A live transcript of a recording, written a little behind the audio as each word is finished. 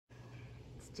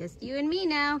just you and me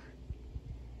now.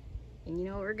 And you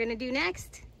know what we're gonna do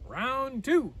next? Round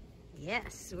 2.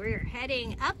 Yes, we're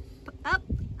heading up, up,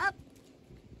 up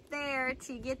there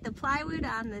to get the plywood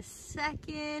on the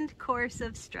second course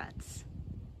of struts.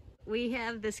 We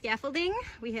have the scaffolding,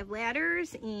 we have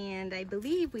ladders, and I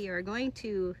believe we are going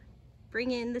to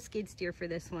bring in the skid steer for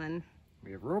this one.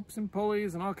 We have ropes and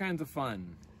pulleys and all kinds of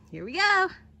fun. Here we go.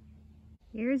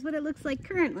 Here's what it looks like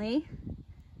currently.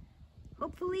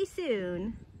 Hopefully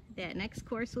soon, that next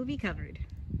course will be covered.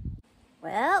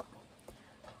 Well,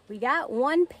 we got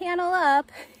one panel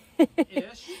up.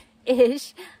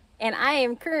 Ish. And I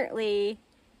am currently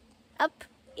up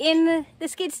in the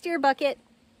skid steer bucket.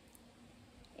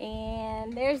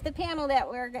 And there's the panel that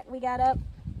we got up.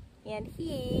 And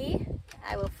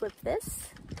I will flip this.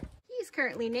 He's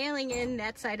currently nailing in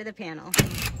that side of the panel,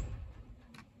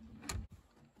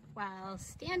 while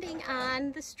standing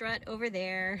on the strut over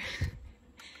there,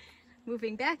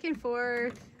 moving back and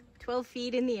forth, 12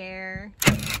 feet in the air.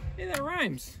 Hey, that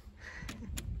rhymes.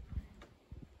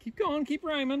 Keep going, keep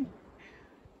rhyming.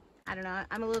 I don't know,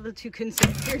 I'm a little too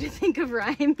concerned here to think of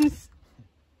rhymes.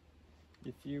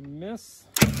 If you miss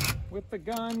with the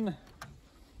gun,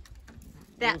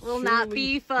 that will not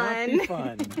be fun.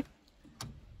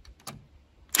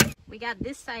 We got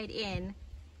this side in,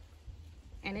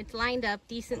 and it's lined up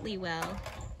decently well.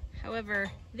 However,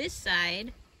 this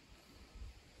side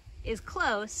is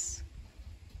close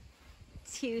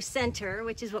to center,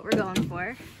 which is what we're going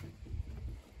for.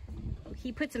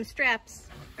 He put some straps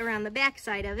around the back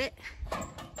side of it.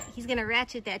 He's gonna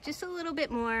ratchet that just a little bit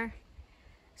more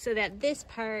so that this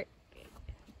part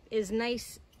is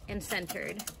nice and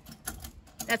centered.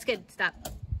 That's good, stop.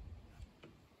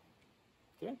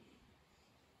 Okay.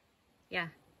 Yeah,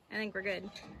 I think we're good.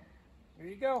 There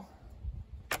you go.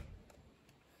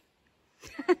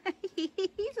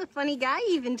 He's a funny guy,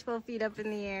 even 12 feet up in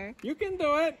the air. You can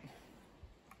do it.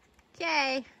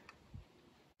 Okay.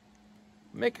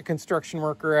 Make a construction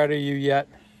worker out of you yet.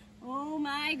 Oh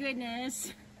my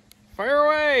goodness. Fire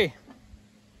away.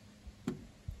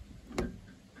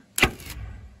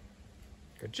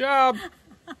 Good job.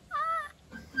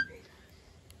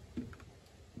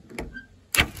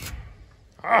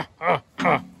 Ah,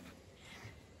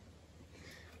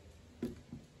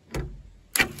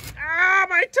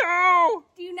 my toe!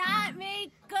 Do not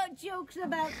make jokes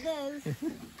about this.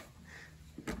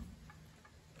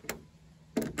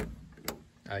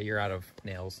 You're out of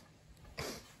nails.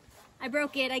 I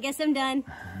broke it. I guess I'm done.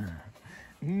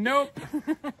 Nope.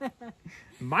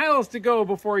 Miles to go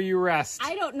before you rest.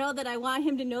 I don't know that I want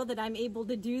him to know that I'm able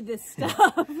to do this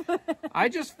stuff. I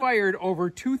just fired over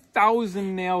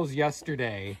 2,000 nails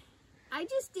yesterday. I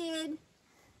just did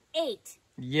 8.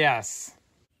 Yes.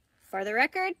 For the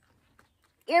record,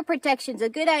 ear protection's a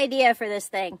good idea for this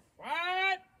thing.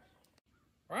 What?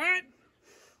 What?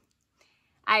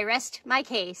 I rest my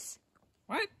case.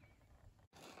 What?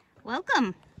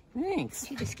 Welcome. Thanks.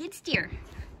 To the skid steer.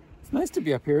 It's nice to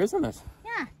be up here, isn't it?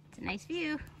 Yeah, it's a nice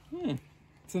view. Yeah.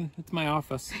 It's my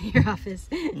office. Your office.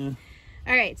 Yeah.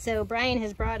 All right, so Brian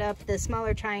has brought up the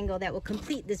smaller triangle that will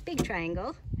complete this big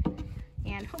triangle.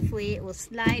 And hopefully it will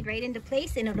slide right into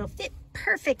place and it'll fit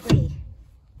perfectly.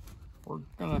 We're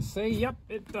gonna say, yep,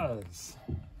 it does.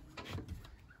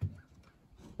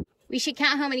 We should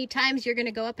count how many times you're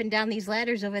gonna go up and down these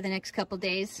ladders over the next couple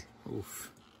days.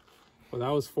 Oof. Well,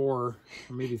 that was 4, or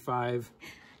maybe 5.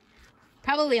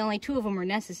 Probably only 2 of them were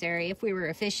necessary if we were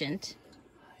efficient.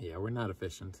 Yeah, we're not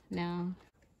efficient. No.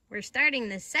 We're starting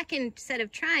the second set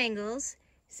of triangles,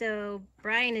 so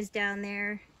Brian is down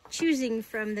there choosing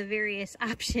from the various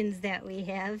options that we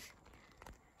have.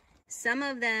 Some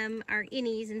of them are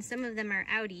innies and some of them are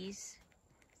outies.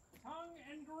 Tongue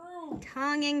and groove.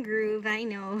 Tongue and groove, I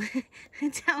know.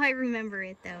 That's how I remember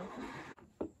it though.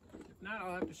 If not,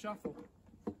 I'll have to shuffle.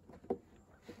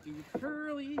 Do the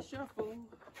curly shuffle.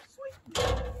 Sweet.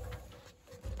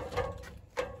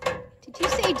 Did you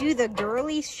say do the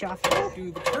girly shuffle?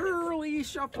 Do the curly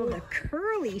shuffle. Oh, the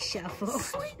curly shuffle.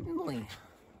 Sweetly.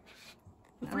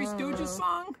 The Three Stooges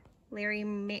song. Larry,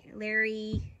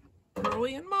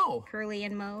 Curly and Moe. Curly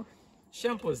and Moe.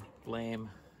 Shemp was lame.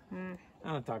 I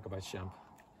don't talk about Shemp.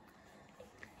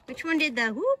 Which one did the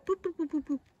whoop, boop, boop, boop, boop,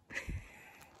 boop?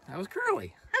 That was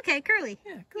Curly. Okay, Curly.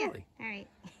 Yeah, Curly. Yeah. All right.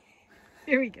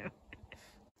 There we go.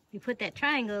 We put that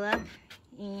triangle up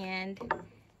and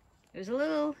it was a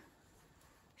little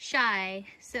shy,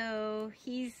 so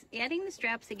he's adding the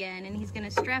straps again and he's going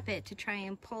to strap it to try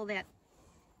and pull that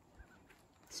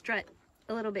strut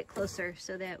a little bit closer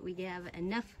so that we have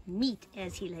enough meat,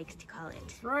 as he likes to call it.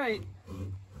 That's right.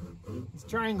 These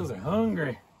triangles are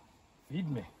hungry. Feed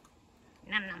me.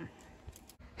 Nom nom.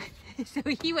 So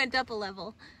he went up a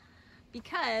level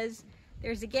because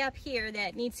there's a gap here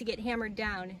that needs to get hammered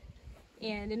down.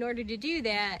 And in order to do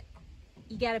that,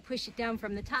 you got to push it down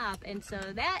from the top. And so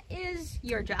that is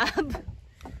your job.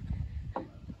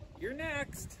 You're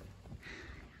next.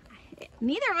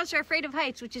 Neither of us are afraid of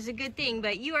heights, which is a good thing,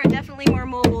 but you are definitely more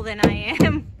mobile than I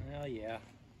am. Well, yeah.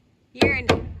 You're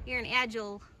an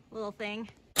agile little thing.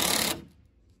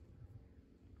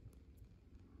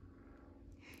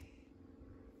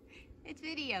 It's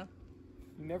video.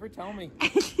 You never tell me.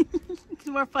 It's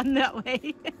more fun that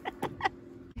way.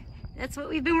 That's what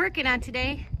we've been working on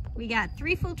today. We got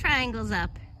 3 full triangles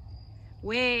up.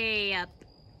 Way up.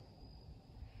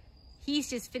 He's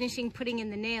just finishing putting in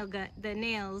the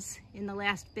nails in the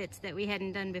last bits that we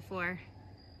hadn't done before.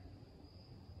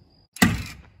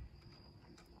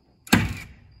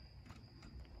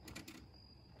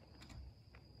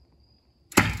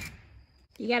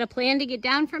 You got a plan to get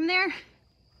down from there?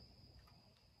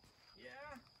 Yeah.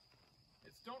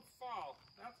 It's don't fall.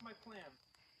 That's my plan.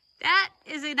 That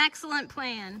is an excellent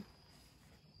plan.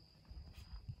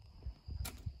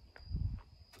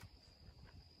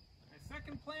 My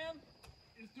second plan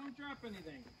is don't drop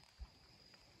anything.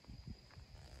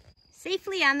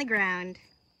 Safely on the ground.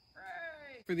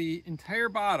 Right. For the entire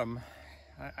bottom,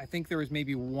 I think there was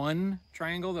maybe one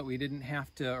triangle that we didn't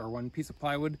have to, or one piece of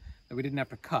plywood that we didn't have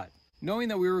to cut. Knowing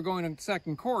that we were going on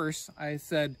second course, I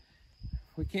said,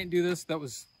 we can't do this. That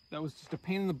was just a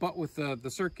pain in the butt with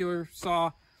the circular saw.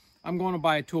 I'm going to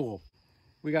buy a tool.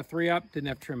 We got 3 up, didn't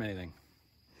have to trim anything.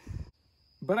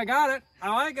 But I got it. I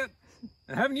like it.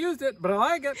 I haven't used it, but I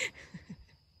like it.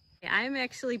 I'm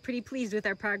actually pretty pleased with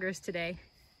our progress today.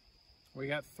 We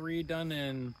got 3 done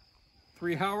in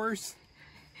 3 hours.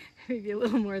 Maybe a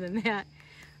little more than that.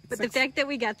 But the fact that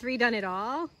we got 3 done at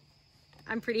all,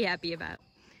 I'm pretty happy about.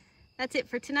 That's it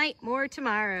for tonight. More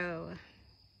tomorrow.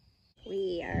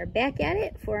 We are back at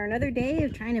it for another day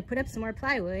of trying to put up some more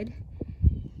plywood.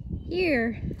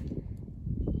 Here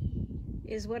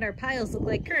is what our piles look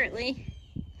like currently.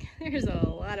 There's a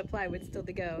lot of plywood still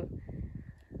to go.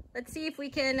 Let's see if we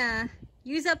can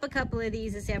use up a couple of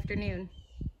these this afternoon.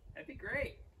 That'd be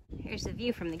great. Here's the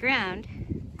view from the ground.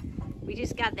 We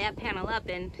just got that panel up,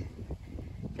 and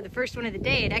for the first one of the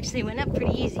day, it actually went up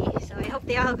pretty easy. So I hope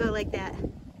they all go like that.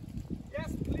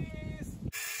 Yes, please.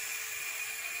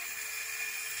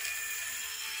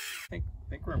 I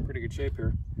think we're in pretty good shape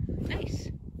here. Nice.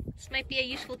 This might be a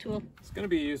useful tool. It's going to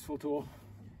be a useful tool.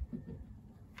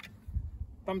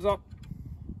 Thumbs up.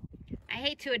 I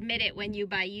hate to admit it when you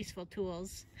buy useful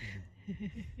tools.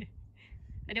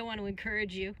 I don't want to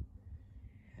encourage you.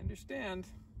 I understand.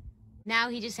 Now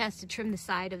he just has to trim the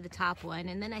side of the top one,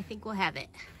 and then I think we'll have it.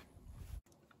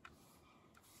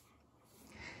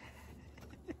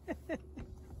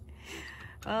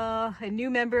 Oh, a new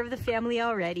member of the family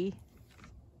already.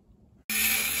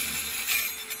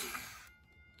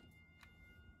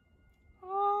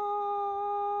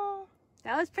 Oh,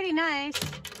 that was pretty nice.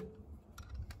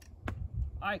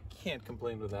 I can't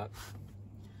complain with that.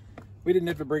 We didn't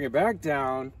have to bring it back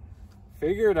down,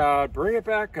 figure it out, bring it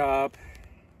back up.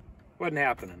 Wasn't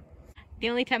happening. The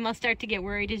only time I'll start to get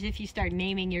worried is if you start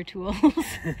naming your tools.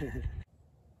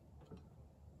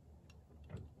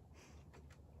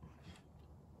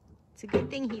 It's a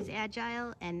good thing he's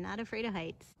agile and not afraid of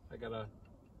heights. I gotta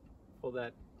pull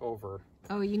that over.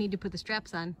 Oh, you need to put the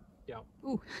straps on. Yeah.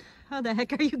 Ooh, how the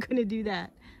heck are you gonna do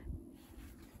that?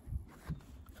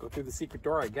 Go through the secret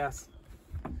door, I guess.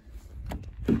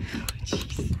 Oh,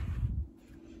 jeez.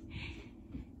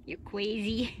 You're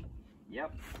crazy.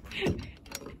 Yep.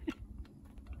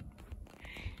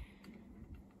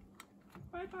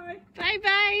 Bye-bye.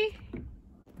 Bye-bye.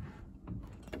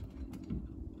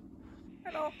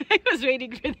 Hello. I was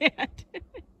waiting for that.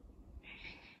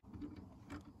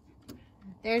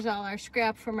 There's all our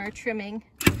scrap from our trimming.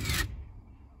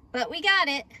 But we got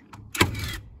it.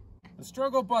 The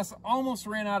struggle bus almost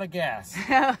ran out of gas.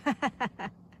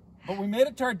 But we made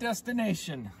it to our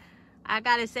destination. I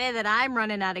gotta say that I'm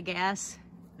running out of gas.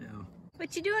 Yeah.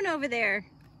 What you doing over there?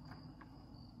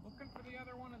 Looking for the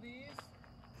other one of these.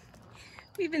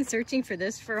 We've been searching for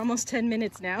this for almost 10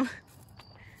 minutes now.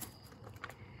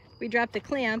 We dropped a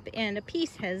clamp and a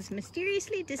piece has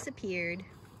mysteriously disappeared.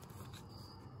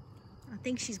 I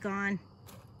think she's gone.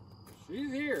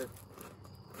 She's here.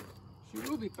 She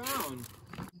will be found.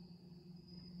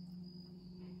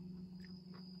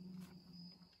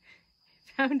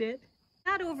 Found it.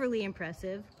 Not overly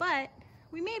impressive, but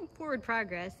we made forward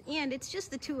progress, and it's just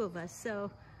the 2 of us,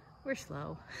 so we're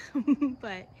slow.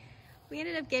 But we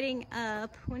ended up getting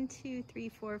up 1, 2, 3,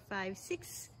 4, 5,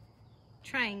 6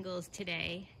 triangles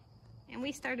today, and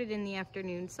we started in the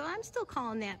afternoon, so I'm still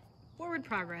calling that forward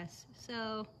progress.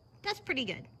 So that's pretty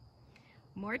good.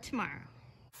 More tomorrow.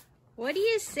 What do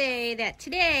you say that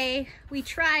today we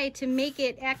try to make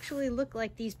it actually look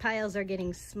like these piles are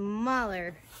getting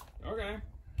smaller? Okay.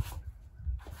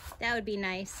 That would be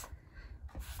nice.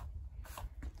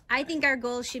 I think our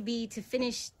goal should be to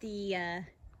finish the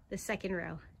second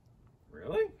row.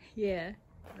 Really? Yeah.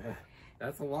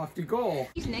 That's a lofty goal.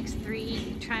 These next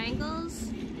 3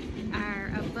 triangles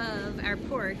are above our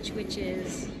porch, which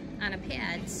is on a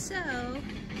pad, so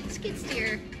skid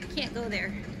steer can't go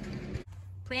there.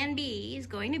 Plan B is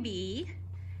going to be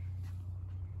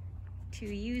to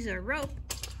use a rope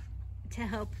to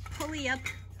help pulley up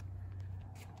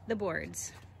the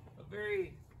boards. A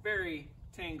very, very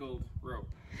tangled rope.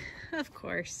 Of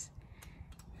course.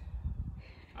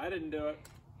 I didn't do it.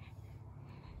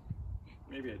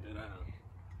 Maybe I did, I don't know.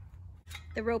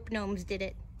 The rope gnomes did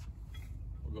it.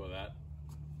 We'll go with that.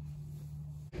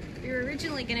 We were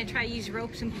originally going to try to use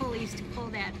ropes and pulleys to pull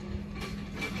that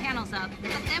panels up,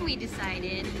 but then we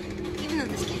decided, even though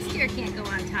the skid steer can't go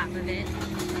on top of it,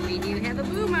 we do have a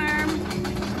boom arm.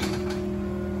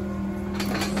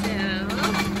 So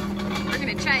we're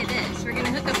going to try this. We're going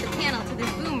to hook up the panel to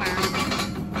this boom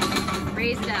arm,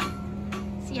 raise it up,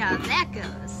 see how that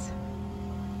goes.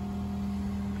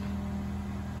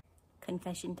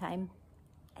 Confession time.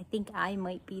 I think I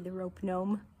might be the rope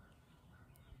gnome.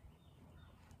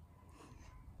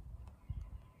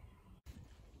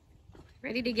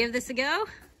 Ready to give this a go?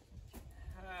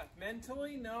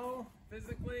 Mentally, no.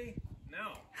 Physically,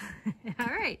 no. All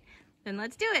right, then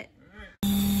let's do it. All right.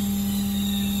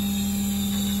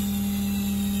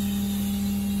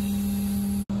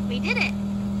 We did it.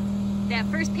 That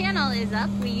first panel is up.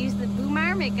 We used the boom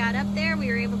arm. It got up there. We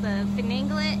were able to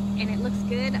finagle it, and it looks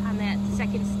good on that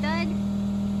second stud.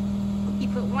 You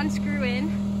put 1 screw in.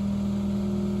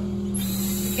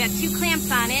 We've got 2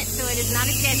 clamps on it, so it is not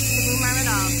attached to the boom arm at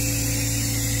all.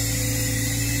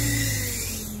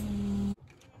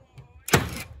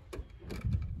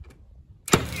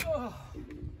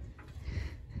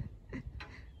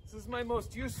 This is my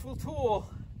most useful tool,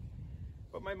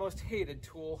 but my most hated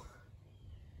tool.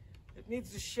 It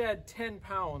needs to shed 10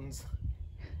 pounds.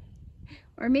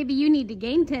 Or maybe you need to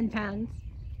gain 10 pounds.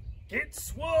 Get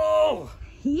swole!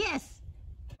 Yes!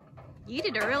 You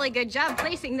did a really good job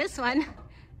placing this one.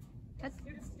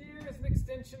 Skid steer is an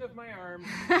extension of my arm.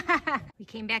 We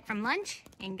came back from lunch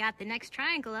and got the next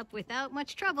triangle up without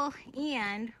much trouble,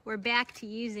 and we're back to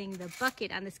using the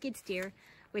bucket on the skid steer,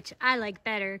 which I like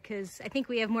better because I think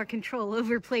we have more control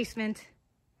over placement.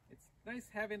 It's nice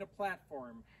having a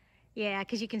platform. Yeah,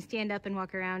 because you can stand up and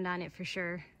walk around on it for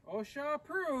sure. OSHA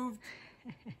approved.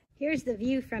 Here's the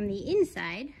view from the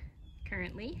inside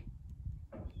currently.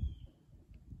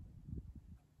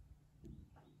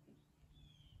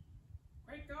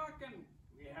 Quit talking.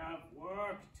 We have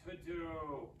work to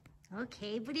do.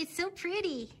 Okay, but it's so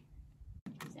pretty.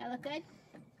 Does that look good?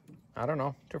 I don't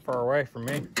know. Too far away from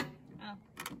me. Oh.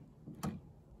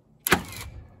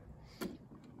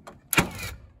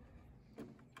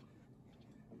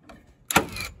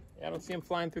 Yeah, I don't see him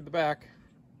flying through the back.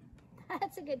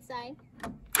 That's a good sign.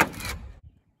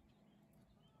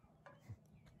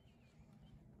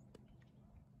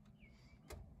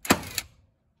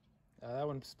 That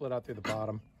one split out through the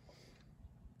bottom.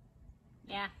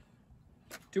 Yeah.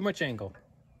 Too much angle.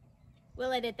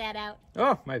 We'll edit that out.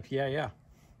 Oh, yeah.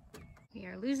 We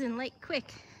are losing light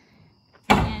quick.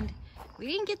 And we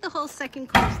didn't get the whole second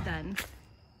course done.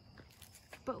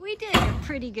 But we did a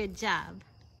pretty good job.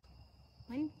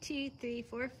 1, 2, 3,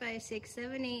 4, 5, 6,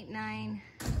 7, 8, 9,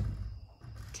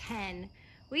 10.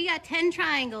 We got 10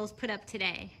 triangles put up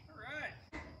today. All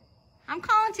right. I'm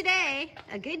calling today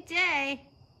a good day.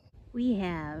 We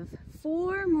have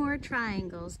 4 more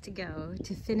triangles to go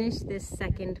to finish this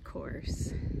second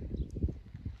course.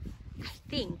 I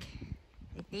think,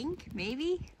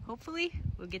 maybe, hopefully,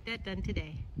 we'll get that done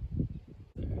today.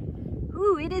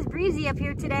 Ooh, it is breezy up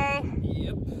here today.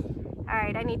 Yep. All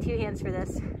right, I need 2 hands for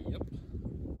this. Yep.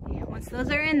 Yeah, once those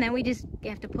are in, then we just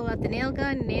have to pull out the nail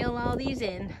gun and nail all these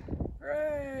in.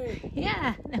 Hooray!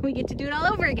 Yeah, then we get to do it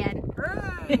all over again.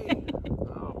 Hooray!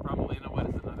 Oh, probably, what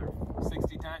is it, another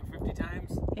 60 times, 50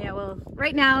 times? Yeah, well,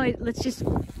 right now, let's just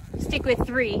stick with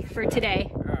 3 for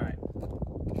today. All right.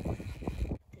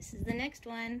 This is the next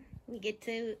one. We get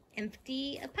to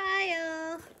empty a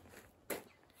pile.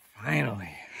 Finally.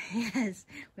 Yes,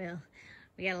 well,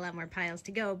 we got a lot more piles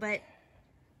to go, but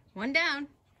 1 down.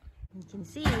 You can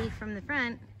see from the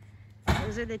front,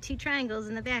 those are the 2 triangles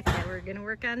in the back that we're gonna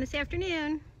work on this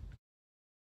afternoon.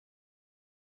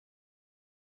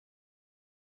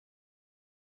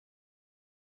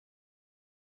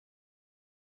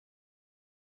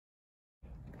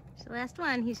 There's the last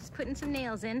one. He's just putting some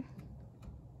nails in.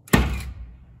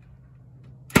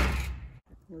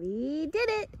 We did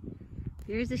it!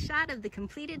 Here's a shot of the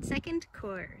completed second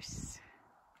course.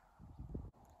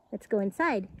 Let's go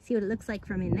inside, see what it looks like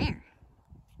from in there.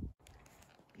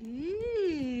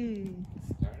 Ooh.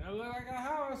 Starting to look like a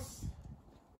house.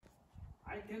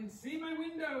 I can see my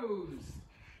windows.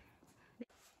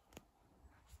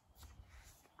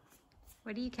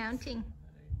 What are you counting?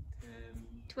 9, 10,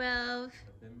 12,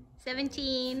 11,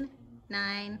 17,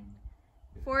 9,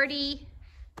 40.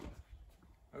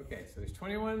 Okay, so there's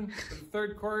 21 for the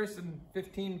third course and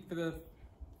 15 for the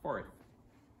fourth.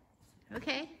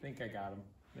 Okay. I think I got them.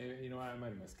 Maybe, you know what, I might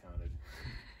have miscounted.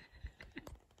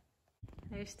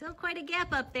 There's still quite a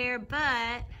gap up there,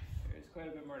 but There's quite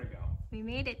a bit more to go. we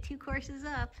made it 2 courses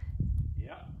up.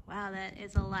 Yeah. Wow, that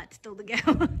is a lot still to go.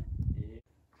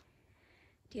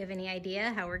 Do you have any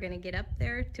idea how we're gonna get up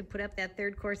there to put up that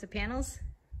third course of panels?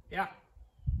 Yeah.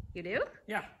 You do?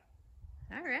 Yeah.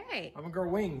 All right. I'm gonna grow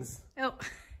wings. Oh.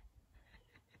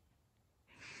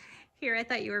 Here, I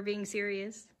thought you were being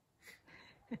serious.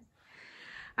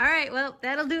 All right, well,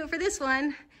 that'll do it for this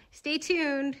one. Stay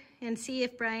tuned and see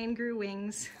if Brian grew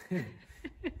wings.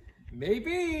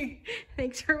 Maybe.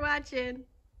 Thanks for watching.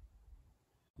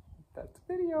 That's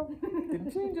the video.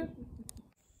 Didn't change it.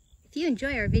 If you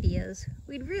enjoy our videos,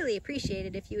 we'd really appreciate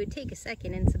it if you would take a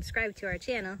second and subscribe to our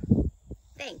channel.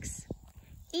 Thanks.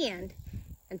 And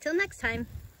until next time,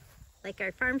 like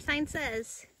our farm sign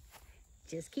says,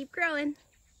 just keep growing.